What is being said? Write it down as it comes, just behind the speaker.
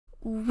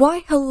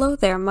Why hello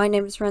there, my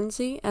name is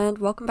Rennze, and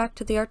welcome back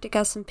to the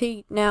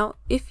ArcticSmp. Now,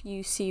 if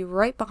you see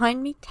right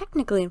behind me,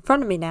 technically in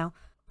front of me now,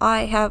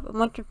 I have a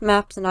bunch of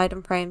maps and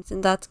item frames,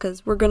 and that's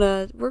because we're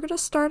gonna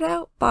start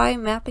out by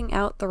mapping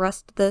out the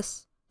rest of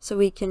this, so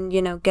we can,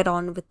 get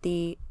on with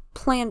the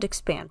planned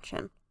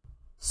expansion.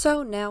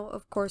 So now,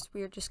 of course,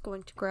 we are just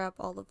going to grab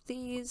all of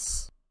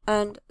these,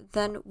 and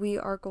then we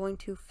are going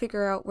to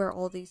figure out where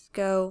all these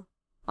go.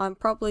 I'm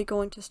probably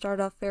going to start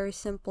off very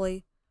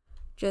simply,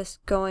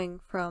 just going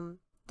from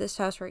this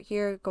house right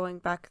here, going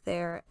back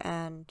there,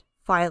 and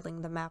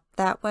filing the map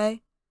that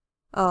way.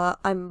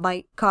 I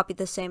might copy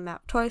the same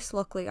map twice.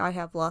 Luckily, I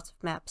have lots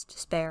of maps to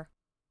spare.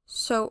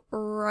 So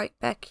right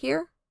back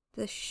here,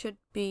 this should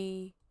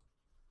be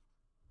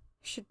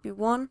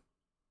one.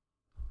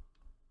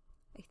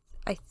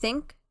 I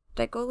think.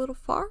 Did I go a little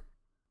far?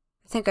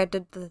 I think I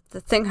did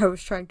the thing I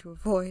was trying to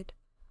avoid.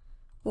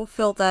 We'll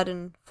fill that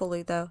in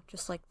fully though,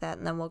 just like that,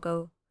 and then we'll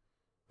go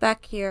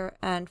back here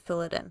and fill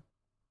it in.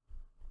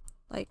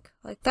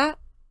 Like that?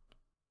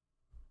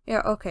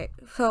 Yeah, okay.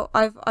 So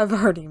I've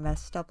already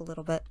messed up a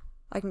little bit.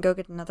 I can go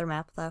get another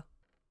map though.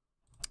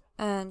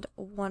 And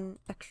one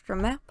extra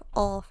map,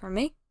 all for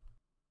me.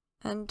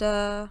 And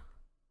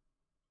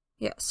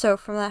yeah, so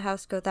from that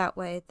house go that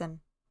way,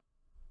 then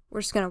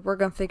we're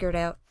gonna figure it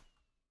out.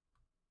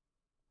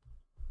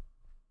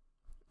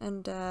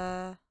 And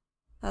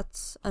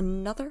that's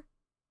another.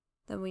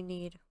 Then we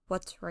need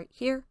what's right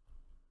here.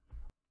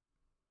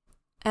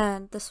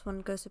 And this one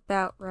goes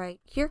about right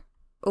here.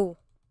 Oh.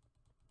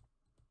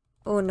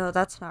 Oh no,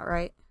 that's not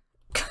right.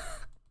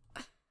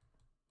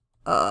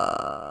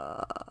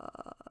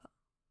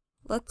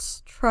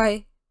 Let's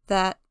try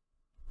that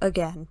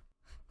again.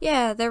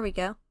 Yeah, there we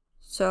go.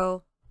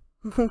 So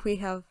we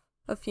have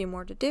a few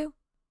more to do.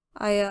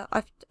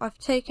 I've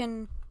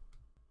taken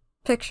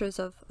pictures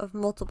of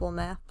multiple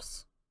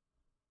maps.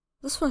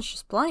 This one's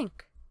just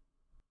blank.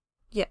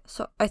 Yeah,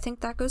 so I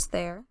think that goes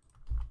there.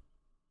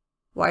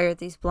 Why are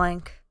these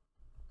blank?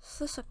 Is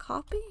this a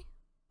copy?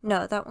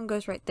 No, that one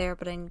goes right there,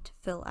 but I need to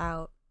fill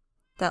out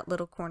that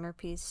little corner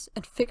piece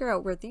and figure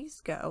out where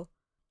these go.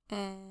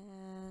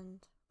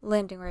 And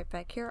landing right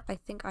back here, I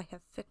think I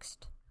have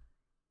fixed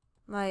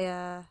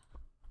my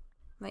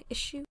my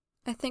issue.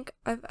 I think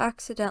I've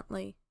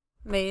accidentally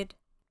made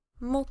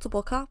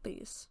multiple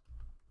copies.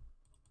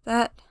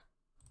 That's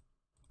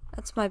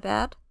my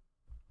bad.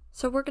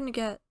 So we're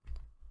gonna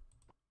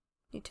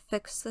need to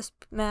fix this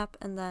map,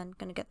 and then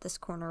gonna get this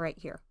corner right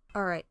here.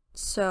 Alright,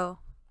 so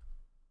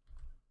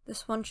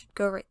this one should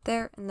go right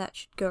there, and that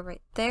should go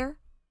right there.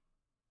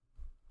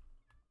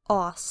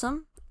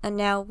 Awesome. And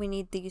now we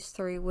need these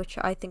three, which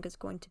I think is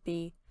going to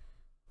be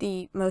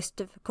the most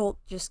difficult,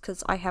 just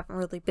because I haven't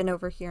really been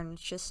over here, and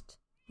it's just,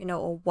 a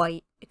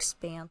white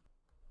expanse.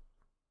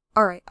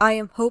 Alright, I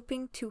am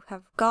hoping to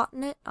have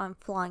gotten it. I'm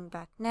flying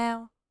back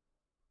now.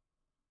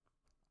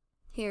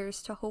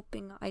 Here's to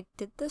hoping I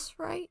did this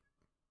right.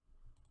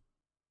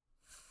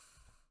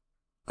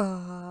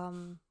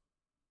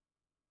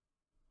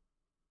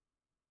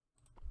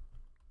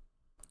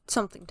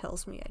 Something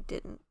tells me I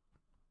didn't.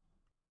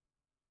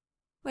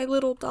 My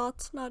little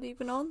dot's not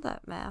even on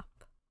that map.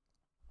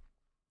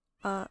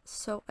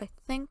 So I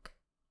think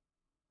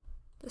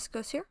this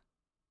goes here?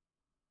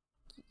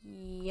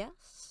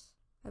 Yes,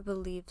 I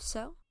believe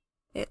so.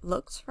 It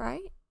looks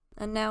right.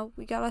 And now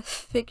we gotta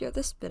figure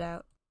this bit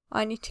out.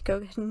 I need to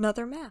go get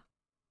another map.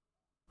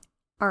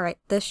 Alright,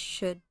 this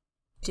should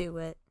do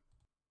it.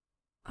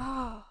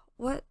 Oh,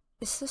 what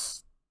is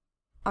this?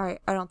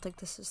 Alright, I don't think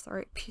this is the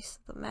right piece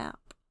of the map.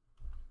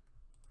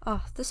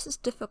 Oh, this is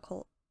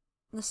difficult.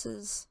 This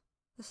is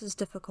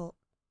difficult.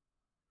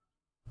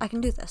 I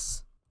can do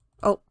this.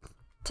 Oh,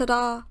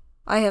 ta-da!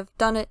 I have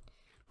done it.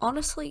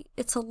 Honestly,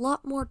 it's a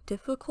lot more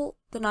difficult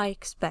than I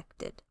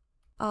expected.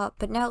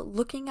 But now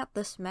looking at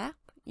this map,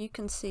 you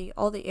can see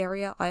all the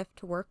area I have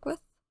to work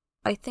with.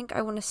 I think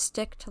I want to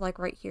stick to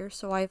right here,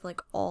 so I have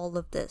all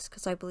of this,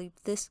 because I believe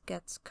this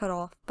gets cut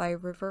off by a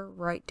river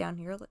right down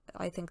here.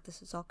 I think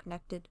this is all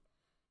connected.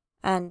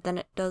 And then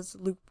it does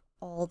loop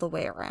all the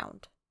way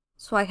around.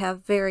 So I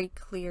have very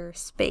clear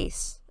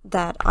space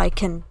that I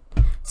can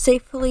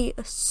safely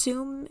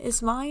assume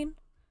is mine.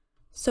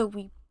 So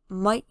we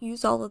might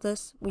use all of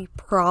this, we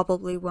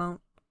probably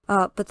won't,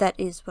 but that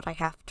is what I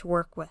have to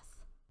work with.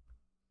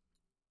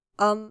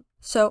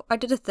 So I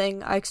did a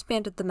thing. I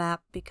expanded the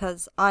map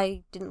because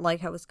I didn't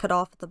like how it was cut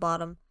off at the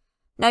bottom.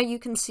 Now you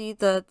can see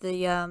the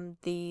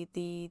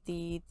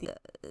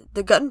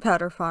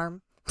gunpowder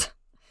farm.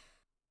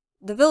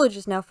 The village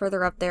is now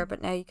further up there,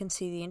 but now you can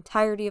see the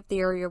entirety of the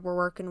area we're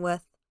working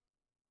with.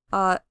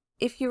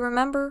 If you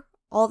remember,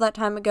 all that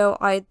time ago,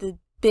 I had the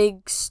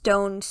big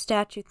stone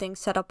statue thing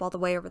set up all the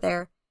way over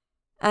there.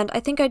 And I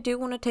think I do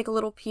want to take a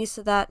little piece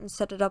of that and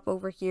set it up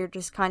over here,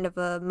 just kind of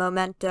a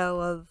memento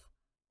of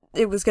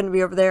it was going to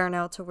be over there and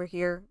now it's over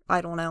here.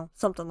 I don't know,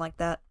 something like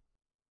that.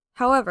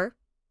 However,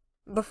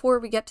 before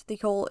we get to the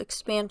whole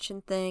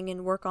expansion thing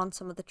and work on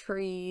some of the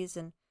trees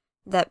and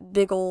that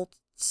big old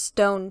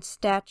stone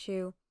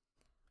statue,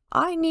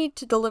 I need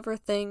to deliver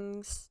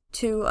things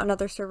to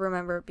another server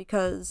member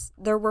because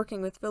they're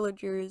working with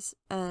villagers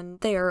and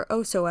they are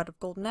oh so out of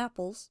golden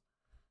apples.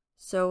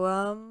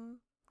 So,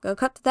 go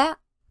cut to that.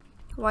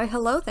 Why,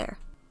 hello there.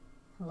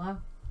 Hello?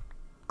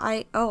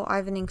 I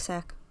have an ink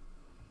sac.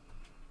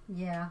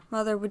 Yeah.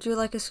 Mother, would you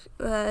like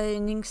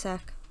an ink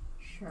sac?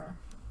 Sure.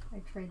 I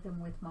trade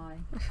them with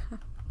mine.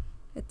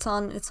 It's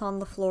on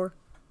the floor.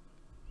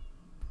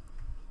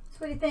 So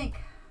what do you think?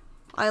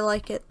 I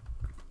like it.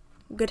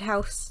 Good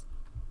house.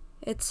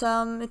 It's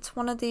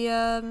one of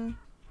the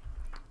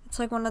it's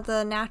like one of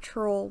the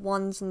natural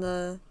ones in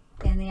the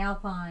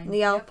Alpine.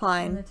 The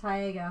Alpine. In the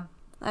Taiga.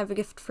 I have a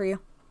gift for you.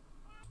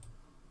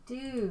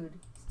 Dude,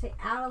 stay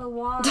out of the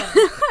water.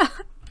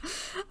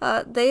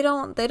 They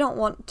don't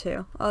want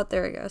to. Oh,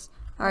 there he goes.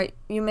 All right,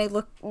 you may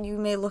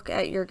look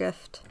at your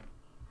gift.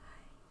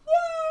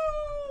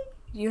 Yay!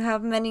 You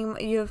have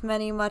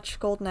many much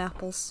golden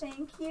apples.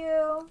 Thank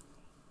you.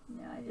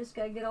 Yeah, I just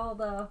gotta get all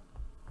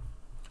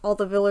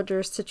the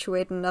villagers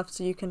situated enough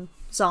so you can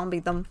zombie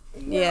them.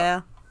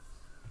 Yeah.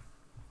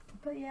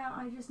 But yeah,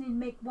 I just need to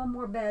make one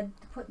more bed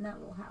to put in that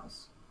little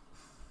house.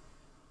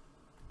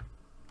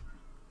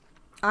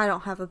 I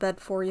don't have a bed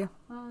for you.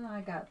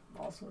 I got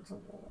all sorts of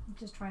wool. I'm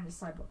just trying to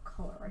decide what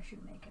color I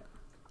should make it.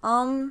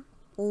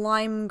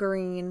 Lime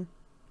green.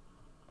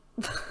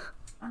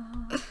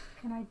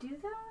 Can I do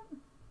that?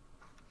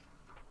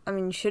 I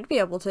mean, you should be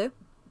able to.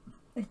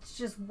 It's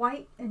just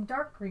white and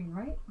dark green,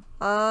 right?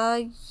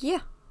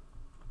 Yeah.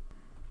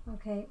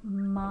 Okay,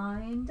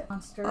 mind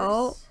monsters.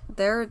 Oh,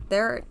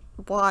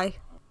 why?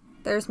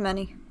 There's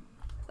many.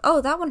 Oh,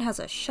 that one has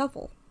a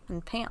shovel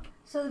and pan.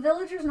 So the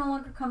villagers no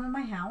longer come in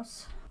my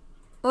house.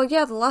 Well,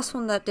 yeah, the last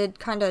one that did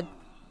kind of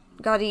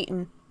got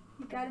eaten.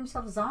 He got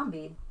himself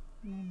zombied.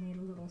 And I made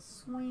a little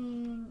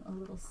swing, a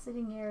little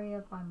sitting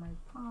area by my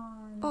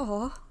pond.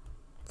 Oh,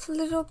 it's a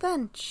little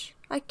bench.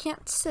 I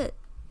can't sit.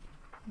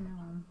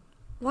 No.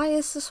 Why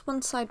is this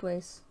one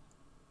sideways?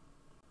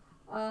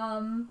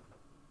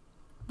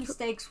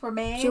 Mistakes were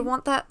made. Do you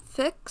want that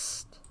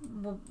fixed?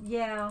 Well,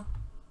 yeah.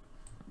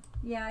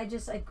 Yeah, I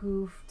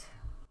goofed.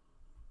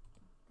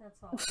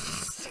 That's all. Would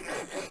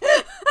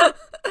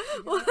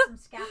you like some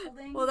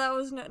scaffolding? Well, that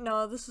was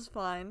no, this is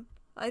fine.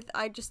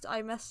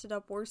 I messed it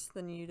up worse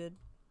than you did.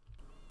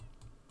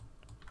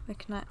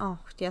 Oh,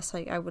 yes,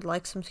 I would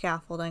like some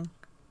scaffolding.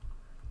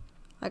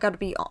 I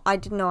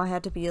didn't know I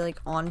had to be, like,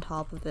 on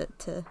top of it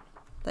to...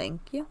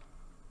 Thank you.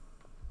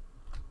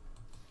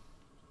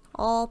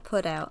 All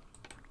put out.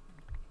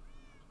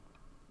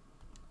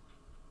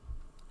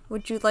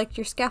 Would you like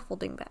your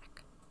scaffolding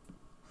back?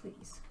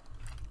 Please.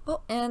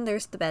 Oh, and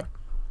there's the bed.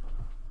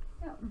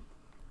 Yep.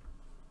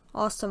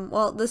 Awesome.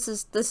 Well, this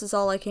is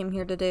all I came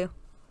here to do.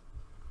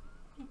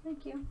 Well,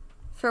 thank you.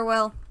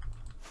 Farewell.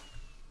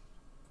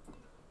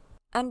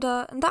 And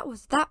that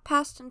was that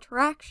past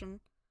interaction.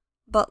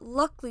 But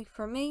luckily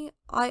for me,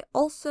 I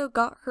also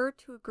got her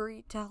to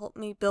agree to help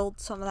me build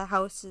some of the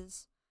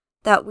houses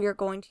that we are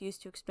going to use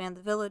to expand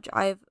the village.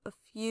 I have a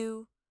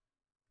few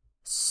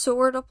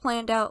sort of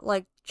planned out,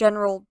 like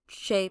general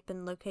shape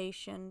and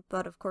location,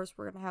 but of course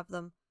we're going to have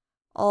them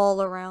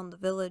all around the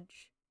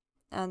village.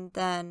 And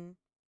then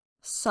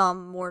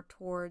some more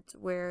towards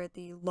where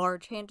the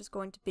large hand is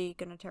going to be,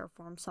 going to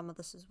terraform some of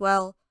this as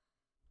well.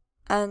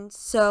 And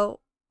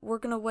so we're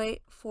going to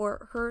wait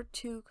for her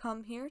to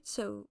come here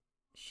so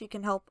she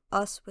can help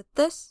us with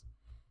this.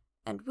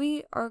 And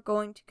we are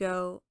going to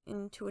go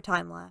into a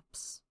time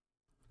lapse.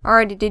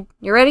 Alrighty, dude,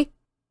 you ready?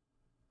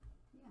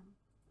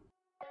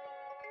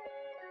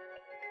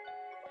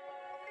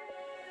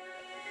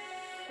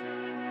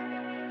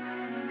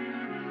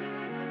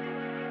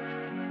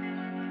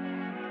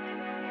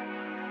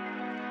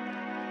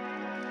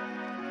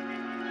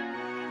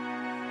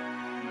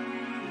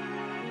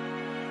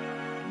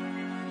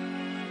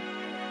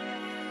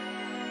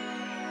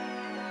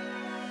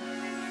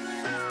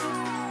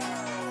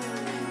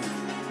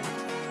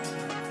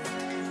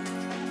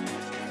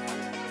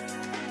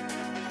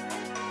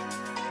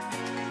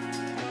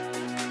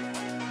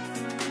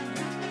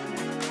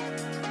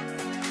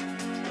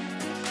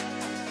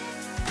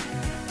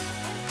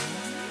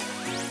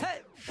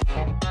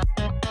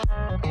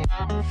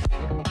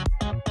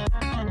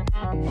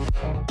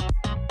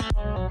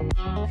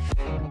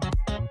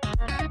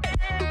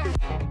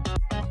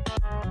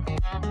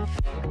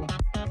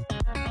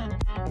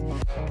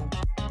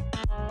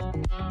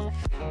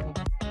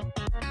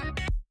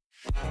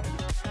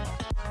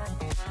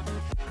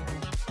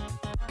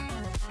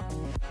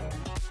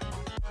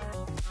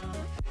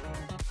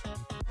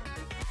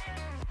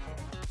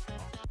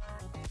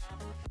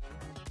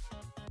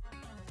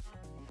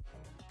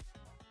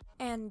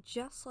 And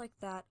just like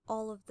that,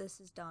 all of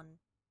this is done.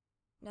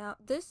 Now,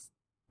 this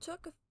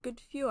took a good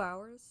few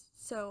hours,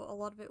 so a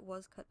lot of it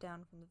was cut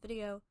down from the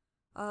video.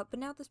 But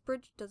now this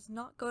bridge does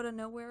not go to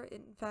nowhere.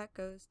 It in fact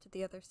goes to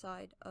the other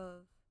side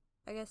of,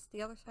 I guess,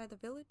 the other side of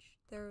the village.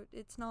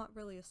 It's not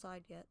really a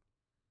side yet.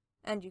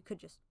 And you could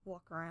just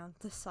walk around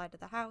this side of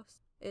the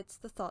house. It's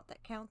the thought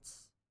that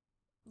counts.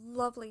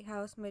 Lovely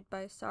house made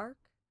by Sark.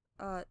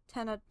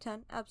 10 out of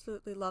 10.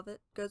 Absolutely love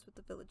it. Goes with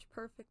the village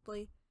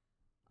perfectly.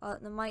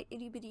 My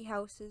itty bitty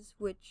houses,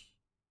 which,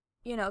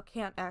 you know,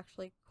 can't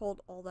actually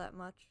hold all that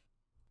much.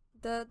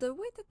 The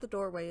way that the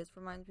doorway is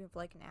reminds me of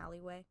like an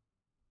alleyway.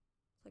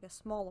 It's like a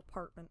small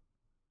apartment.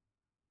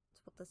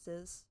 That's what this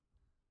is.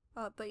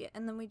 But yeah,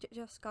 and then we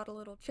just got a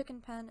little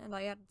chicken pen, and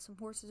I added some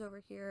horses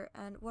over here,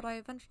 and what I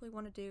eventually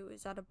want to do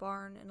is add a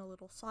barn and a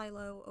little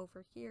silo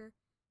over here.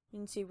 You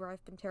can see where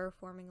I've been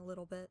terraforming a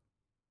little bit,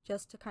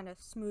 just to kind of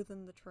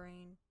smoothen the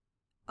terrain.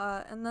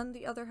 And then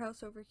the other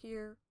house over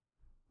here,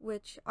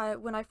 which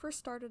when I first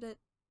started it,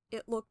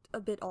 it looked a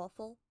bit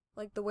awful.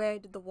 Like the way I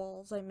did the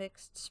walls, I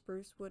mixed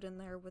spruce wood in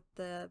there with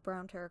the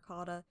brown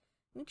terracotta,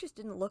 and it just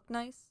didn't look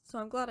nice, so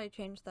I'm glad I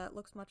changed that. It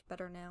looks much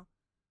better now.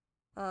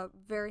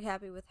 Very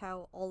happy with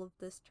how all of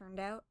this turned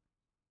out.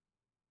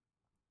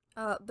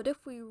 But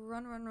if we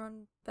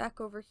run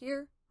back over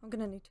here, I'm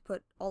gonna need to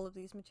put all of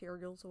these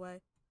materials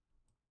away.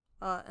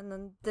 And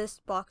then this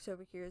box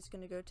over here is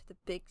gonna go to the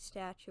big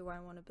statue I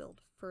want to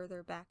build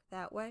further back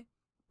that way.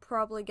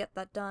 Probably get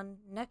that done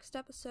next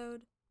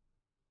episode.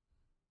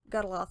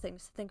 Got a lot of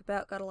things to think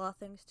about, got a lot of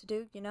things to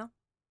do, you know?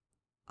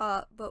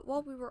 But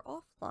while we were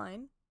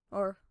offline,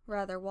 or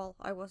rather while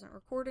I wasn't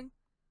recording,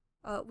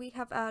 we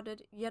have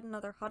added yet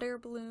another hot air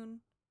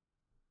balloon.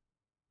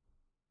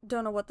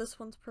 Don't know what this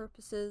one's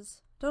purpose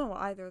is. Don't know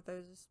what either of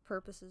those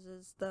purposes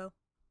is, though.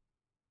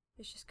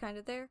 It's just kind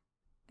of there.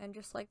 And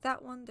just like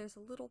that one, there's a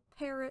little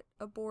parrot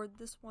aboard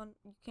this one.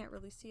 You can't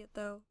really see it,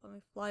 though. Let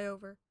me fly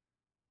over.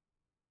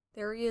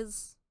 There he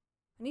is.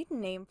 I need a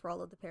name for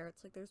all of the parrots.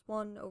 Like, there's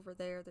one over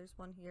there, there's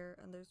one here,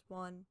 and there's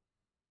one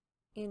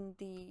in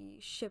the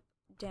ship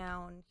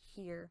down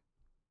here.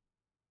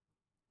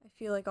 I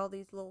feel like all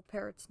these little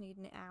parrots need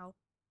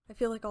I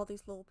feel like all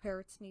these little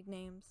parrots need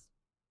names.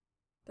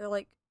 They're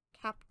like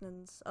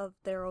captains of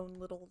their own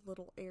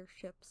little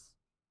airships.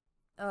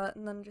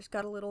 And then just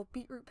got a little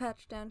beetroot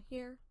patch down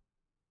here,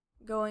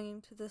 going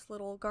into this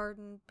little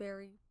garden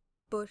berry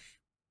bush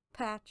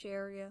patch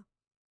area.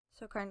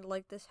 So kind of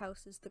like this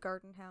house is the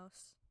garden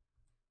house.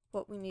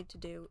 What we need to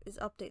do is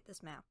update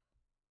this map.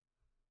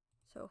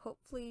 So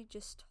hopefully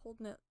just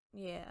holding it,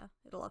 yeah,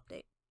 it'll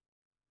update.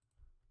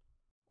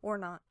 Or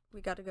not.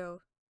 We gotta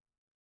go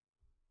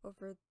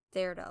over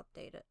there to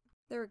update it.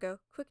 There we go.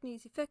 Quick and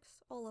easy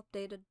fix, all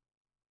updated.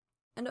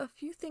 And a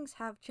few things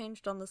have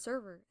changed on the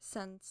server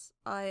since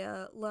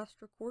I last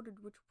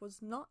recorded, which was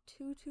not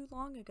too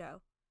long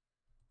ago.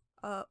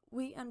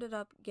 We ended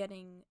up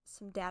getting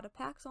some data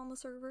packs on the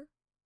server.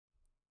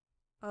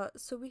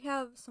 So we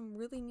have some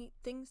really neat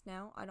things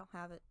now. I don't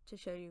have it to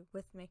show you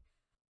with me.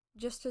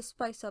 Just to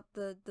spice up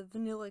the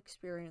vanilla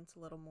experience a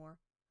little more.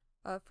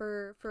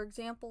 For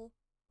example,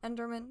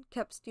 Enderman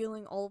kept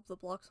stealing all of the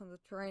blocks on the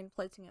terrain,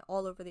 placing it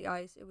all over the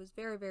ice. It was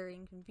very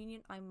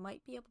inconvenient. I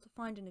might be able to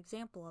find an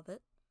example of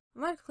it. I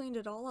might have cleaned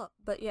it all up,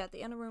 but yeah,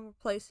 the Enderman were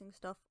placing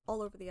stuff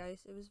all over the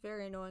ice. It was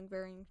very annoying,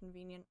 very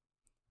inconvenient.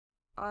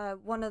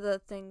 One of the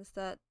things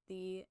that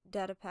the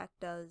data pack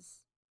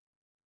does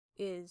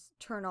is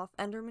turn off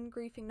Enderman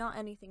griefing, not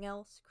anything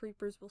else.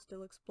 Creepers will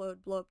still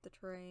explode, blow up the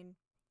terrain,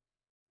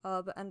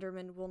 but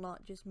Enderman will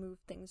not just move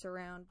things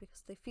around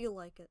because they feel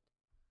like it.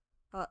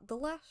 The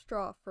last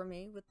straw for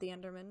me with the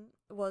Enderman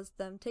was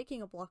them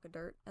taking a block of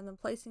dirt and then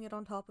placing it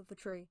on top of a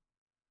tree.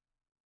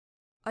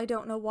 I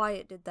don't know why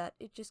it did that,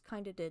 it just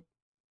kinda did.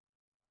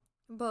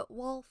 But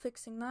while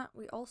fixing that,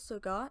 we also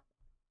got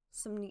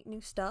some neat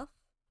new stuff,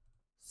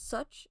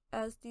 such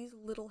as these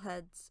little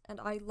heads,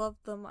 and I love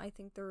them, I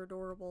think they're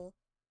adorable.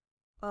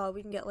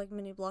 We can get like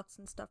mini blocks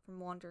and stuff from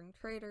wandering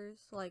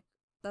traders, like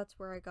that's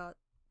where I got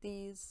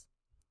these.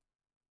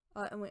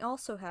 And we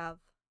also have,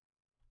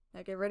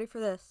 now get ready for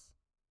this,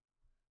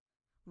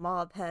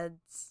 mob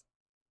heads.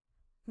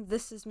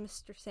 This is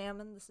Mr.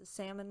 Salmon, this is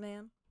Salmon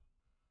Man.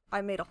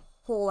 I made a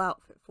whole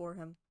outfit for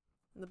him.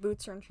 And the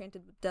boots are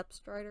enchanted with Depth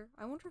Strider.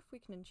 I wonder if we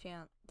can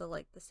enchant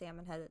the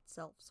salmon head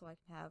itself so I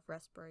can have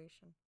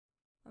respiration.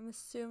 I'm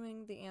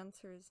assuming the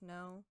answer is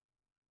no.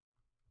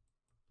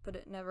 But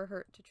it never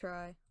hurt to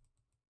try.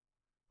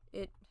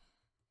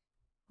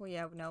 Well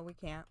yeah, no, we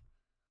can't.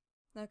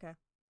 Okay,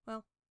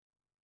 well,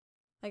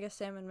 I guess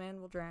Salmon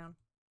Man will drown.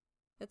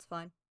 It's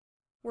fine.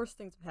 Worse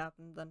things have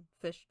happened than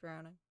fish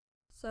drowning.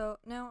 So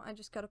now I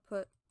just gotta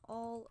put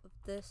all of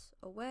this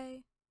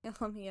away.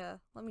 Yeah,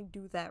 let me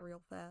do that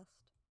real fast.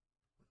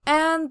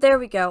 And there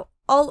we go.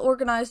 All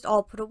organized,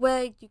 all put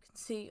away. You can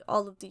see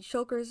all of these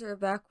shulkers are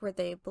back where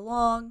they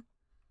belong.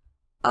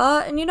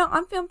 And you know,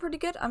 I'm feeling pretty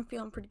good.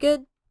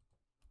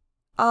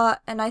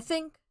 And I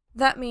think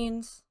that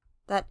means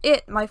that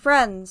my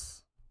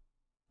friends,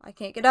 I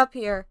can't get up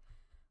here.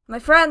 My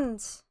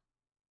friends,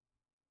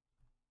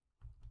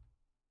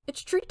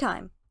 it's tree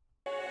time.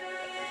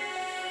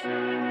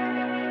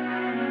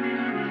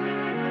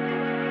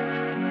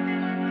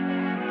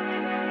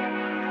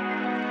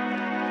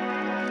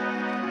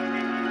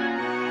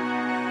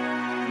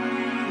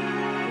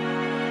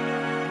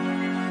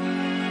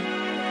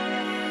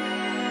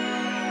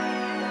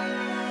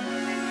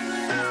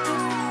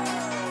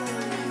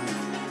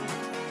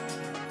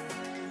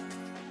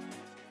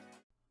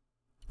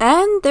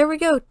 And there we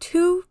go,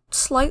 2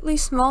 slightly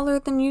smaller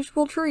than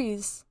usual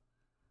trees.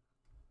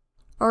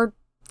 Or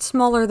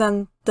smaller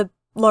than the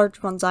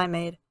large ones I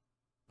made.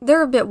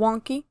 They're a bit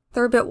wonky,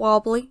 they're a bit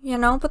wobbly, you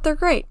know, but they're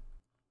great.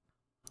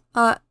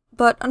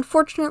 But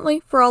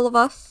unfortunately for all of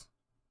us,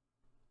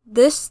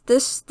 this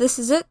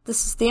is it.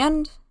 This is the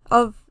end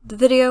of the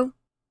video.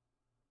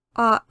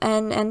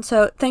 And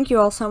so thank you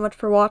all so much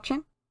for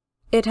watching.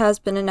 It has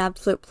been an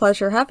absolute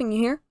pleasure having you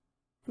here,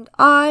 and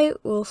I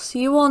will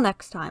see you all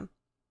next time.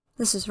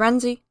 This is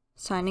Rennze,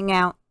 signing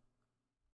out.